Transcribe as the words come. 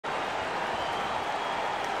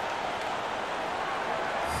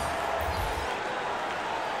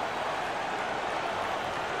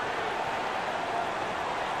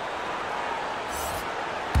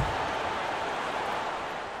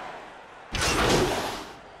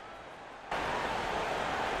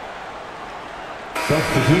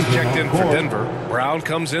He's checked in for Denver. Brown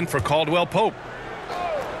comes in for Caldwell Pope.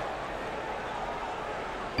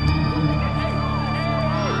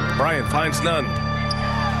 Bryant finds none.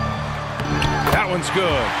 That one's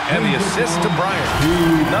good. And the assist to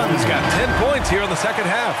Bryant. Nunn's got 10 points here in the second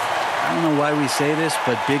half. I don't know why we say this,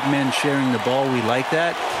 but big men sharing the ball, we like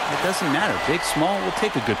that. It doesn't matter. Big, small, we'll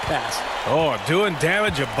take a good pass. Oh, doing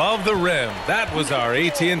damage above the rim. That was our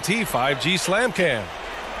AT&T 5G Slam Cam.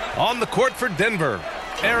 On the court for Denver,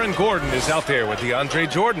 Aaron Gordon is out there with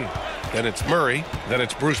DeAndre Jordan. Then it's Murray. Then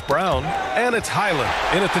it's Bruce Brown. And it's Highland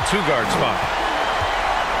in at the two-guard spot.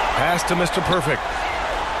 Pass to Mr. Perfect.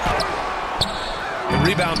 The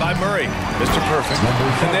rebound by Murray. Mr. Perfect.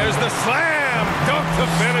 And there's the slam dunk to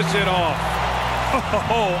finish it off.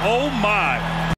 Oh my.